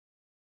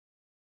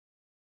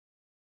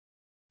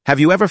Have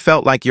you ever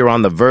felt like you're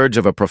on the verge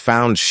of a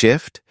profound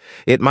shift?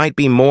 It might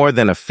be more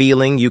than a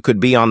feeling. You could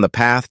be on the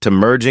path to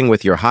merging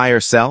with your higher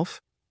self.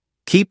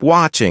 Keep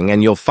watching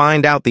and you'll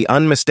find out the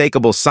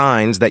unmistakable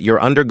signs that you're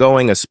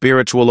undergoing a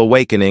spiritual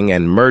awakening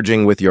and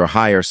merging with your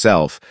higher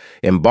self.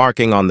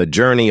 Embarking on the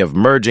journey of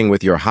merging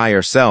with your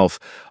higher self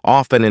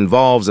often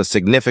involves a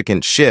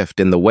significant shift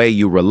in the way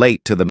you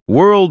relate to the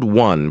world.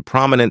 One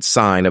prominent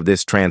sign of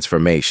this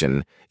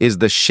transformation is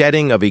the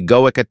shedding of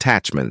egoic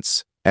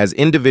attachments. As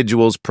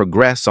individuals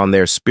progress on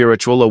their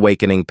spiritual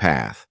awakening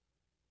path,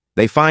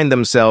 they find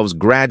themselves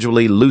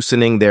gradually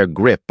loosening their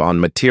grip on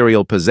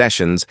material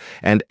possessions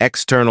and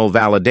external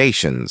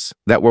validations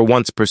that were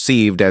once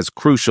perceived as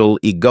crucial.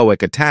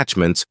 Egoic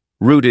attachments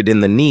rooted in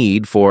the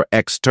need for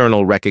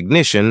external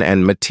recognition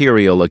and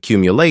material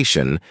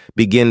accumulation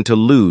begin to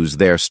lose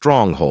their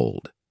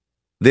stronghold.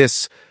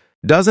 This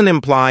doesn't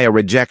imply a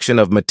rejection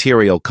of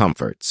material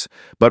comforts,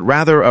 but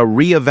rather a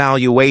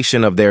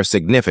reevaluation of their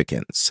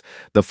significance.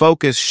 The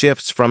focus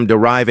shifts from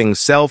deriving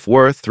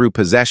self-worth through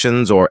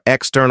possessions or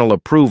external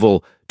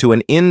approval to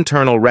an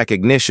internal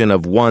recognition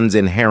of one's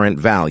inherent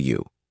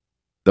value.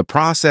 The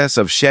process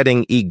of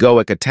shedding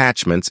egoic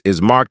attachments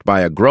is marked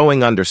by a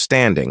growing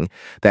understanding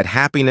that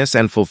happiness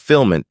and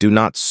fulfillment do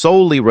not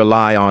solely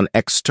rely on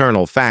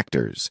external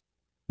factors.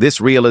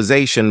 This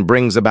realization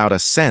brings about a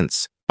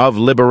sense of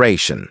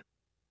liberation.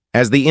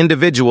 As the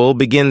individual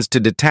begins to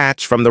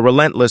detach from the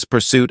relentless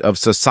pursuit of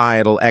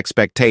societal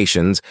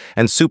expectations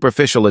and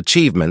superficial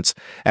achievements,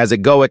 as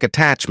egoic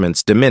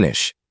attachments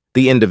diminish,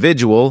 the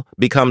individual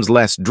becomes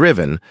less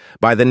driven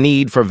by the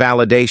need for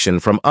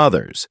validation from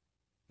others.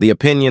 The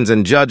opinions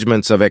and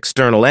judgments of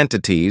external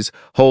entities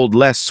hold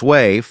less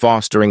sway,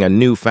 fostering a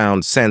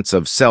newfound sense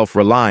of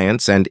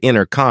self-reliance and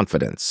inner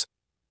confidence.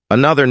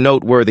 Another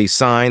noteworthy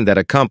sign that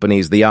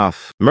accompanies the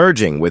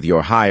merging with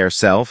your higher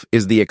self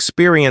is the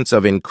experience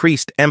of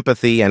increased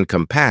empathy and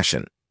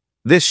compassion.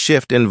 This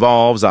shift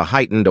involves a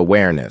heightened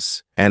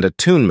awareness and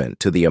attunement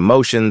to the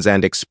emotions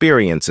and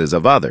experiences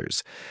of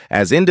others.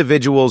 As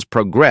individuals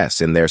progress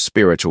in their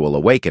spiritual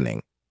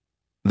awakening,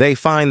 they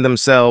find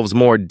themselves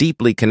more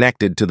deeply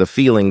connected to the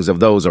feelings of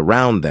those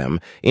around them.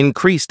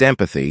 Increased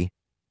empathy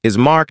is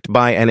marked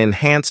by an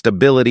enhanced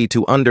ability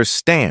to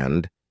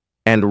understand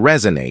and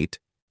resonate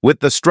with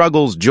the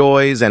struggles,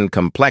 joys, and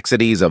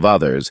complexities of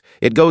others.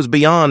 It goes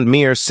beyond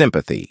mere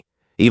sympathy,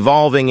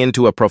 evolving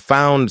into a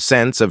profound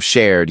sense of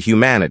shared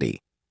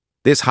humanity.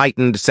 This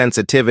heightened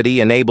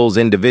sensitivity enables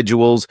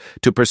individuals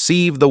to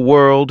perceive the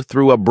world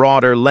through a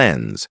broader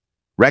lens,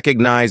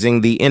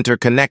 recognizing the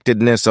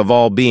interconnectedness of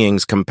all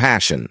beings.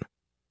 Compassion,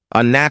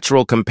 a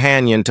natural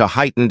companion to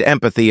heightened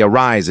empathy,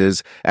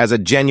 arises as a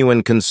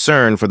genuine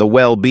concern for the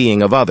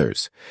well-being of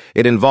others.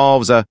 It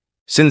involves a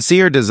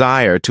sincere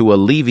desire to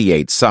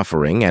alleviate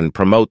suffering and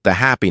promote the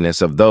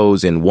happiness of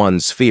those in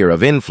one's sphere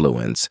of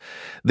influence.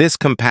 This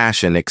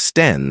compassion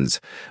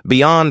extends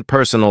beyond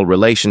personal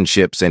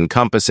relationships,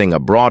 encompassing a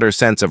broader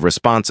sense of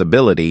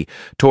responsibility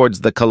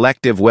towards the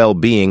collective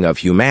well-being of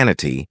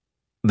humanity.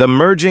 The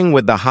merging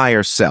with the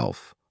higher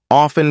self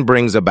often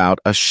brings about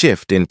a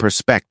shift in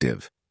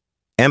perspective,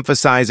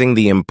 emphasizing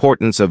the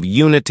importance of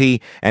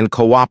unity and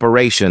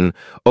cooperation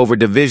over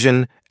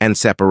division and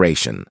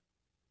separation.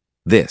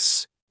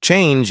 This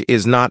change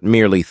is not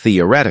merely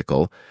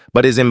theoretical,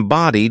 but is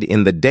embodied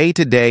in the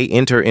day-to-day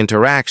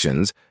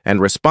interactions and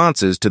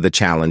responses to the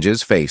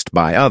challenges faced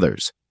by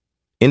others.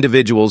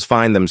 Individuals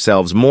find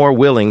themselves more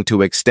willing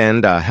to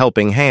extend a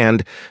helping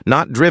hand,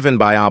 not driven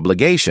by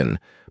obligation,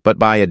 but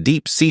by a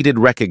deep-seated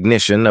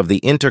recognition of the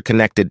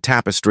interconnected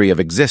tapestry of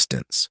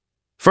existence.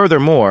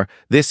 Furthermore,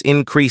 this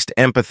increased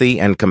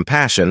empathy and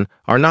compassion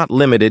are not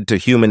limited to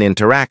human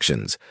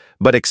interactions,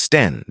 but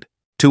extend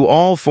to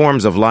all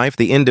forms of life.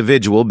 The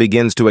individual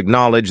begins to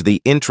acknowledge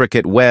the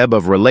intricate web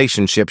of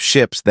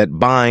relationships that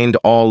bind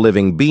all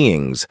living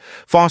beings,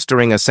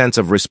 fostering a sense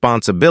of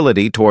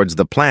responsibility towards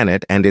the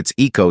planet and its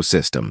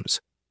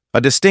ecosystems.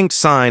 A distinct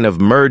sign of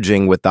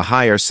merging with the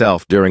higher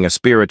self during a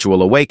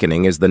spiritual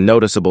awakening is the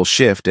noticeable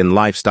shift in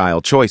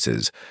lifestyle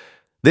choices.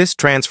 This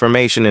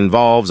transformation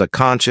involves a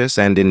conscious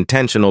and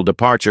intentional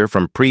departure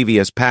from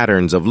previous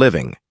patterns of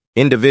living.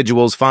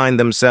 Individuals find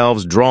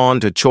themselves drawn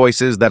to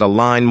choices that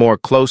align more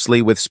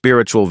closely with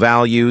spiritual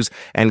values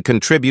and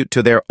contribute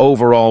to their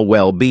overall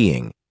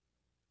well-being.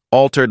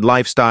 Altered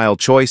lifestyle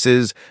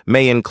choices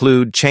may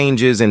include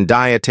changes in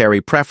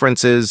dietary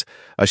preferences,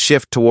 a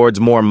shift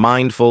towards more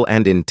mindful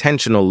and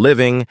intentional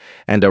living,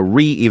 and a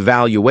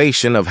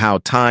re-evaluation of how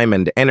time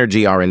and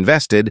energy are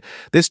invested.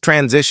 This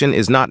transition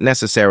is not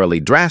necessarily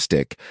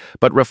drastic,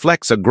 but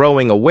reflects a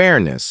growing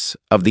awareness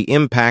of the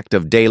impact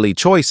of daily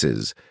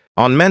choices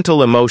on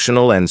mental,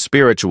 emotional, and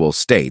spiritual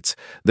states.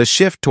 The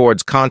shift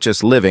towards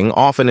conscious living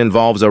often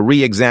involves a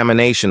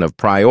re-examination of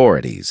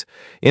priorities.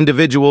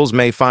 Individuals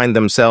may find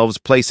themselves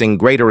placing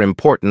greater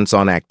importance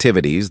on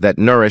activities that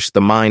nourish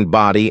the mind,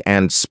 body,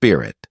 and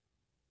spirit.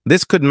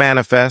 This could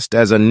manifest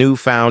as a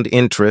newfound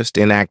interest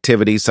in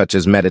activities such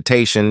as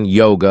meditation,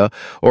 yoga,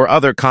 or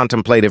other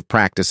contemplative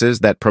practices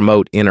that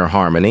promote inner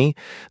harmony.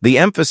 The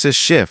emphasis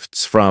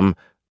shifts from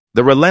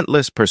The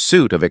relentless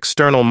pursuit of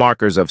external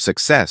markers of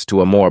success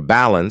to a more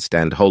balanced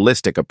and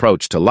holistic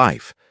approach to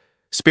life.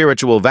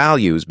 Spiritual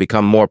values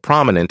become more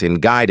prominent in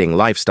guiding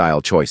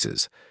lifestyle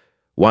choices.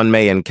 One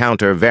may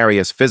encounter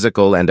various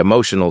physical and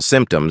emotional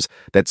symptoms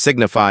that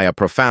signify a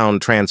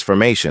profound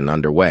transformation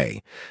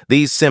underway.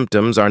 These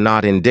symptoms are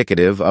not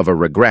indicative of a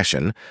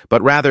regression,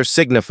 but rather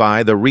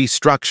signify the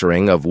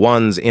restructuring of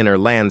one's inner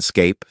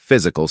landscape.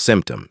 Physical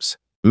symptoms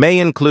may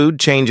include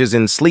changes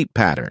in sleep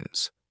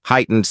patterns,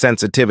 heightened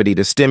sensitivity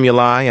to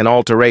stimuli, and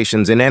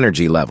alterations in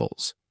energy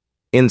levels.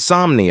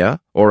 Insomnia,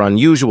 or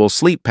unusual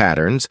sleep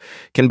patterns,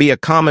 can be a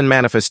common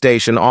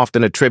manifestation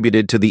often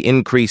attributed to the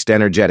increased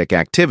energetic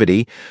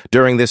activity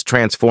during this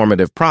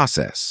transformative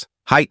process.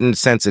 Heightened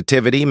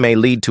sensitivity may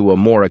lead to a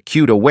more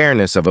acute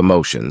awareness of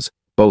emotions,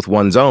 both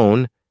one's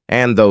own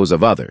and those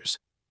of others.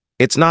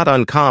 It's not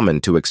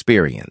uncommon to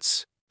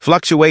experience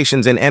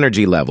fluctuations in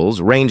energy levels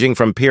ranging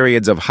from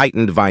periods of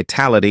heightened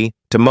vitality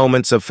to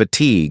moments of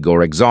fatigue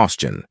or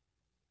exhaustion.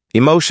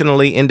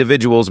 Emotionally,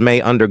 individuals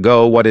may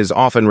undergo what is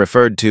often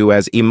referred to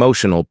as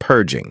emotional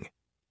purging.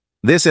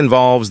 This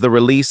involves the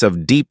release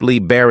of deeply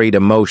buried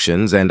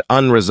emotions and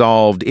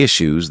unresolved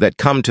issues that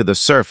come to the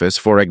surface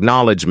for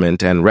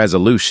acknowledgement and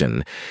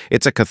resolution.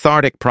 It's a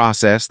cathartic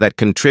process that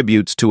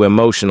contributes to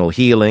emotional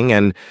healing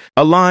and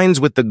aligns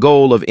with the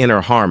goal of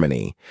inner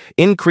harmony.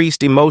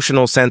 Increased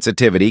emotional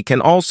sensitivity can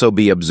also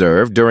be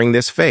observed during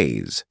this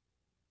phase.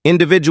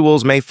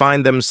 Individuals may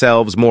find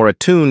themselves more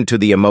attuned to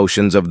the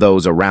emotions of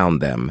those around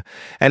them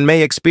and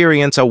may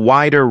experience a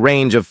wider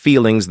range of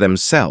feelings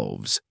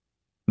themselves.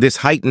 This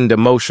heightened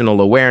emotional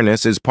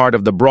awareness is part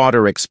of the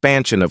broader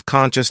expansion of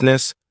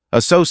consciousness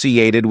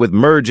associated with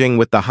merging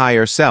with the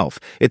higher self.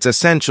 It's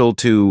essential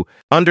to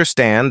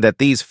understand that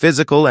these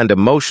physical and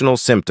emotional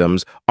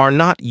symptoms are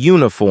not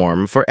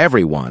uniform for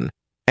everyone,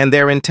 and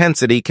their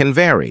intensity can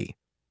vary.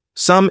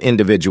 Some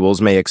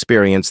individuals may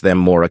experience them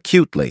more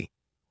acutely,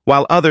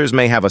 while others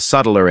may have a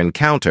subtler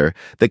encounter.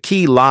 The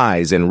key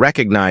lies in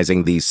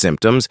recognizing these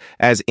symptoms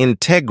as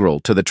integral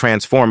to the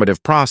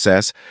transformative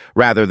process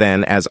rather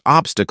than as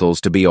obstacles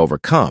to be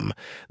overcome.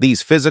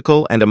 These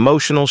physical and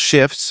emotional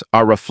shifts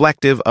are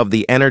reflective of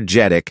the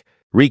energetic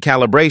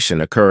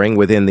recalibration occurring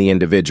within the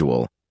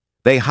individual.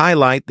 They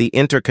highlight the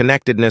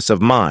interconnectedness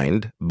of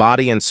mind,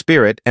 body, and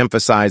spirit,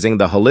 emphasizing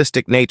the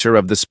holistic nature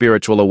of the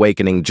spiritual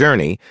awakening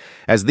journey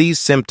as these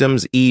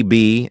symptoms ebb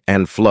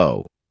and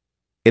flow.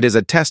 It is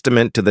a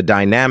testament to the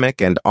dynamic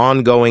and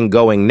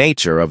ongoing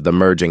nature of the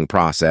merging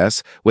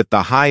process, with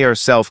the higher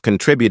self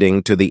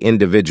contributing to the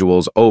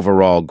individual's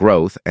overall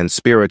growth and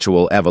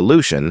spiritual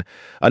evolution.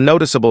 A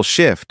noticeable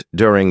shift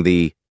during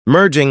the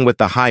merging with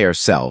the higher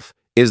self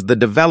is the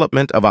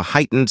development of a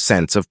heightened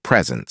sense of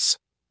presence.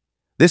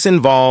 This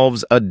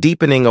involves a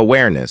deepening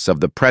awareness of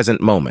the present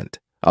moment,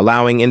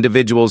 allowing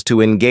individuals to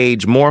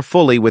engage more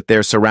fully with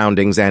their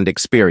surroundings and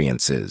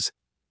experiences.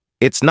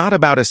 It's not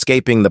about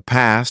escaping the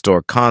past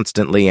or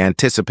constantly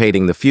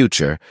anticipating the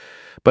future,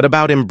 but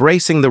about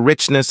embracing the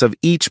richness of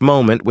each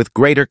moment with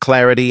greater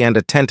clarity and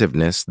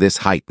attentiveness. This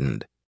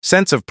heightened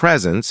sense of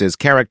presence is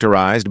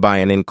characterized by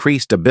an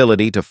increased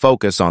ability to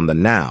focus on the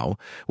now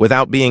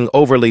without being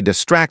overly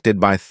distracted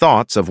by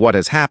thoughts of what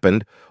has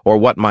happened or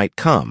what might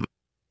come.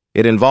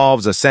 It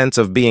involves a sense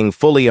of being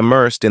fully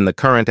immersed in the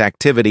current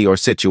activity or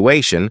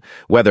situation,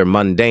 whether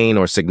mundane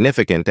or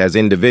significant. As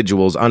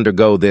individuals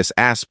undergo this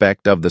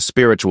aspect of the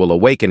spiritual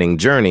awakening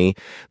journey,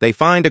 they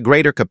find a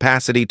greater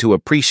capacity to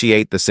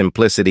appreciate the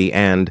simplicity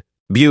and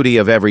beauty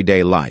of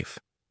everyday life.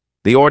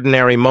 The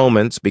ordinary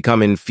moments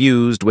become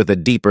infused with a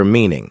deeper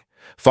meaning,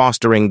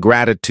 fostering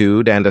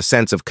gratitude and a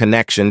sense of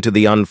connection to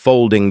the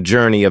unfolding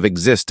journey of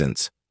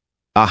existence.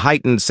 A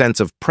heightened sense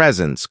of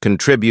presence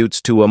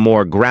contributes to a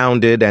more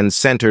grounded and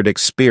centered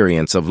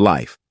experience of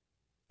life.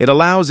 It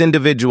allows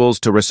individuals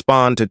to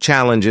respond to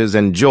challenges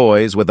and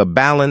joys with a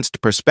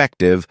balanced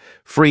perspective,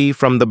 free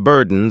from the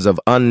burdens of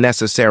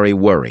unnecessary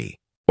worry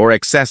or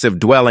excessive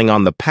dwelling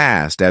on the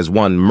past. As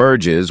one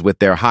merges with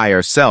their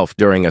higher self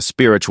during a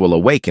spiritual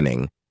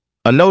awakening,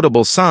 a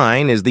notable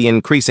sign is the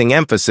increasing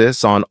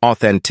emphasis on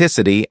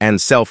authenticity and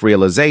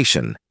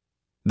self-realization.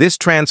 This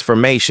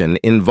transformation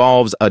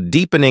involves a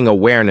deepening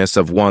awareness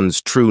of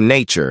one's true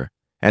nature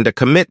and a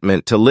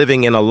commitment to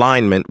living in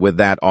alignment with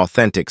that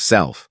authentic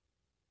self.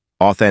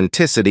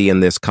 Authenticity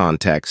in this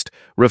context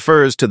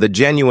refers to the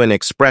genuine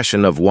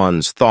expression of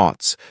one's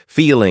thoughts,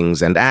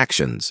 feelings, and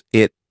actions.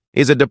 It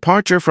is a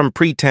departure from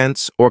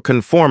pretense or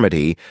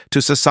conformity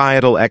to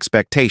societal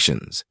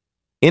expectations.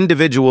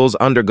 Individuals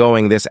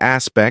undergoing this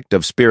aspect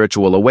of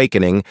spiritual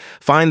awakening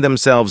find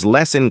themselves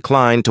less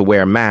inclined to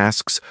wear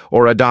masks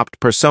or adopt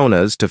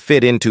personas to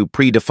fit into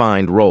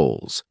predefined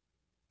roles.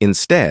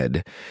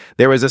 Instead,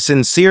 there is a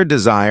sincere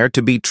desire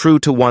to be true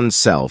to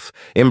oneself,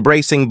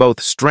 embracing both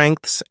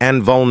strengths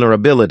and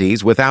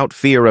vulnerabilities without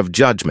fear of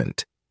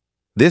judgment.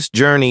 This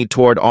journey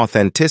toward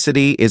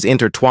authenticity is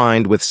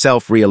intertwined with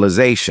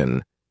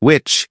self-realization,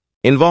 which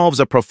involves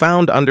a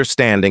profound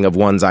understanding of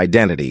one's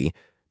identity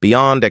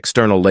beyond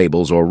external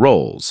labels or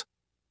roles.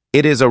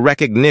 It is a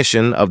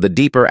recognition of the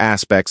deeper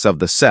aspects of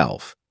the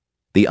self,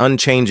 the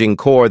unchanging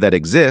core that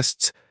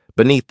exists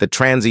beneath the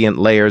transient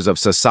layers of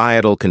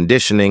societal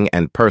conditioning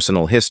and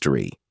personal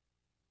history.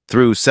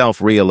 Through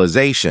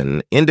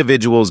self-realization,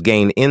 individuals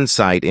gain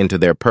insight into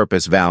their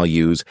purpose,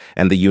 values,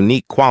 and the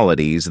unique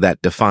qualities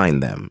that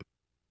define them.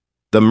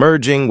 The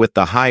merging with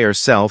the higher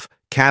self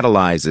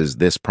catalyzes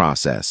this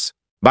process.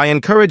 By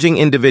encouraging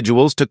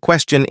individuals to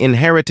question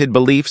inherited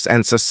beliefs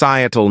and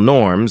societal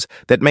norms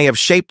that may have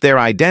shaped their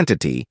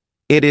identity,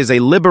 it is a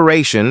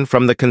liberation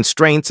from the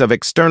constraints of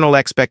external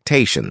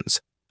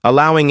expectations,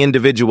 allowing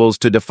individuals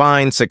to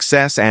define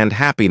success and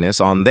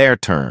happiness on their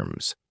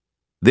terms.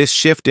 This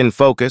shift in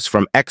focus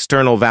from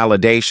external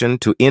validation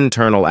to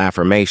internal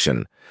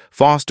affirmation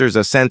fosters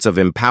a sense of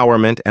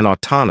empowerment and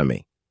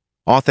autonomy.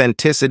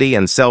 Authenticity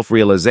and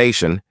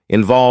self-realization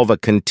involve a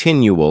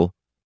continual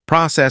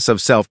process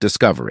of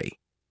self-discovery.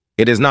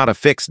 It is not a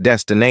fixed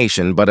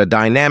destination, but a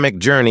dynamic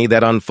journey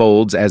that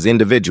unfolds as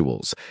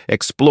individuals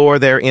explore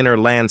their inner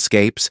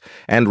landscapes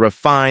and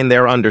refine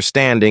their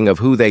understanding of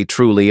who they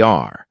truly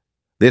are.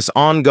 This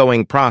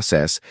ongoing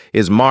process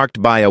is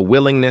marked by a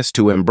willingness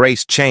to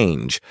embrace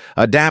change,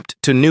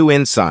 adapt to new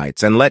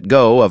insights, and let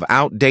go of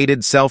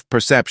outdated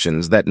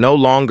self-perceptions that no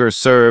longer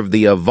serve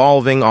the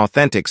evolving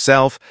authentic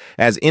self.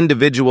 As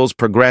individuals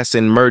progress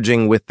in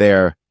merging with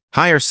their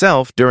higher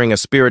self during a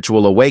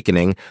spiritual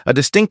awakening, a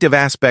distinctive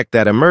aspect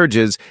that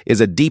emerges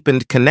is a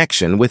deepened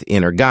connection with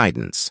inner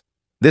guidance.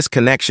 This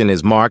connection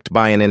is marked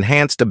by an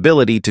enhanced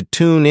ability to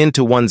tune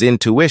into one's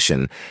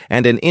intuition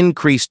and an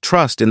increased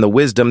trust in the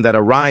wisdom that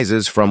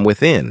arises from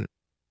within.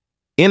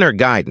 Inner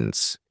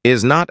guidance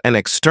is not an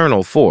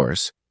external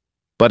force,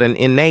 but an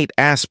innate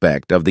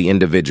aspect of the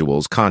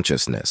individual's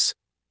consciousness.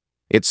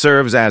 It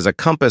serves as a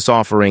compass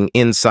offering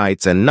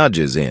insights and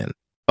nudges in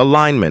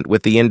alignment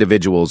with the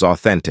individual's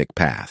authentic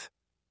path.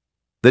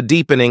 The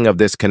deepening of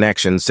this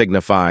connection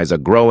signifies a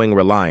growing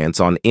reliance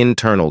on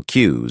internal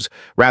cues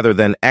rather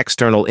than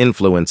external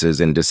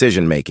influences in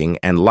decision-making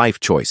and life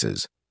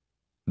choices.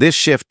 This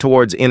shift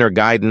towards inner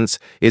guidance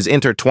is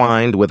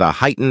intertwined with a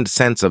heightened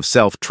sense of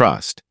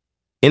self-trust.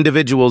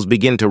 Individuals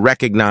begin to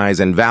recognize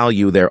and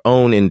value their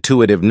own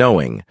intuitive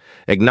knowing,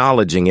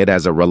 acknowledging it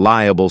as a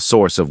reliable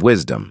source of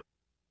wisdom.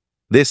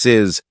 This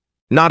is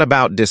not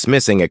about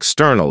dismissing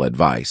external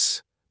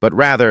advice, but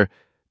rather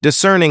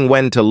discerning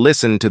when to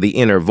listen to the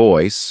inner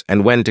voice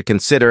and when to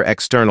consider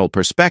external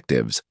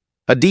perspectives.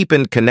 A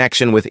deepened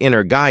connection with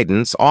inner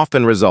guidance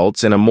often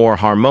results in a more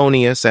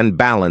harmonious and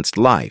balanced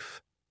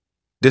life.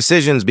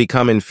 Decisions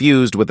become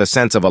infused with a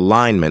sense of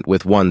alignment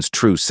with one's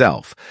true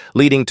self,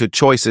 leading to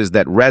choices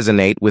that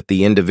resonate with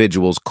the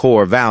individual's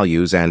core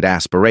values and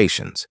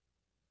aspirations.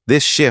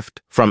 This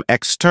shift from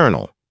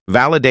external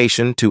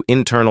validation to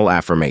internal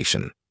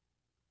affirmation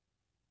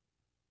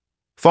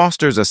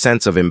fosters a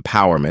sense of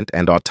empowerment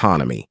and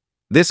autonomy.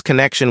 This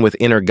connection with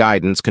inner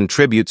guidance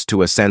contributes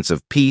to a sense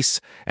of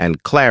peace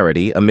and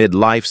clarity amid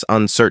life's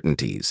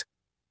uncertainties.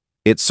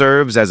 It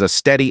serves as a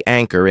steady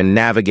anchor in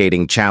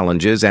navigating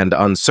challenges and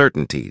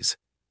uncertainties.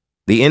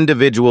 The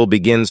individual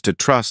begins to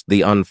trust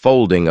the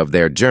unfolding of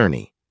their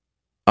journey,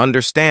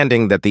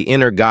 understanding that the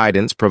inner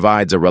guidance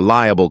provides a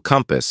reliable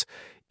compass,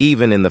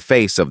 even in the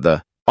face of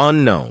the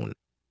unknown.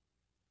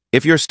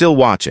 If you're still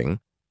watching,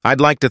 I'd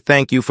like to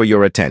thank you for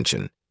your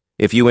attention.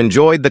 If you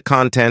enjoyed the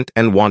content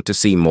and want to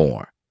see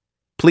more,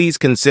 please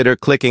consider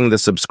clicking the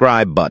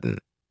subscribe button.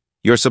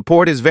 Your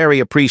support is very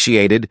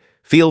appreciated.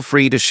 Feel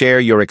free to share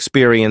your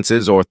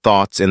experiences or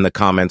thoughts in the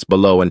comments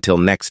below. Until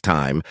next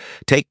time,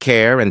 take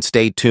care and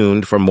stay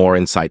tuned for more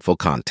insightful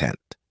content.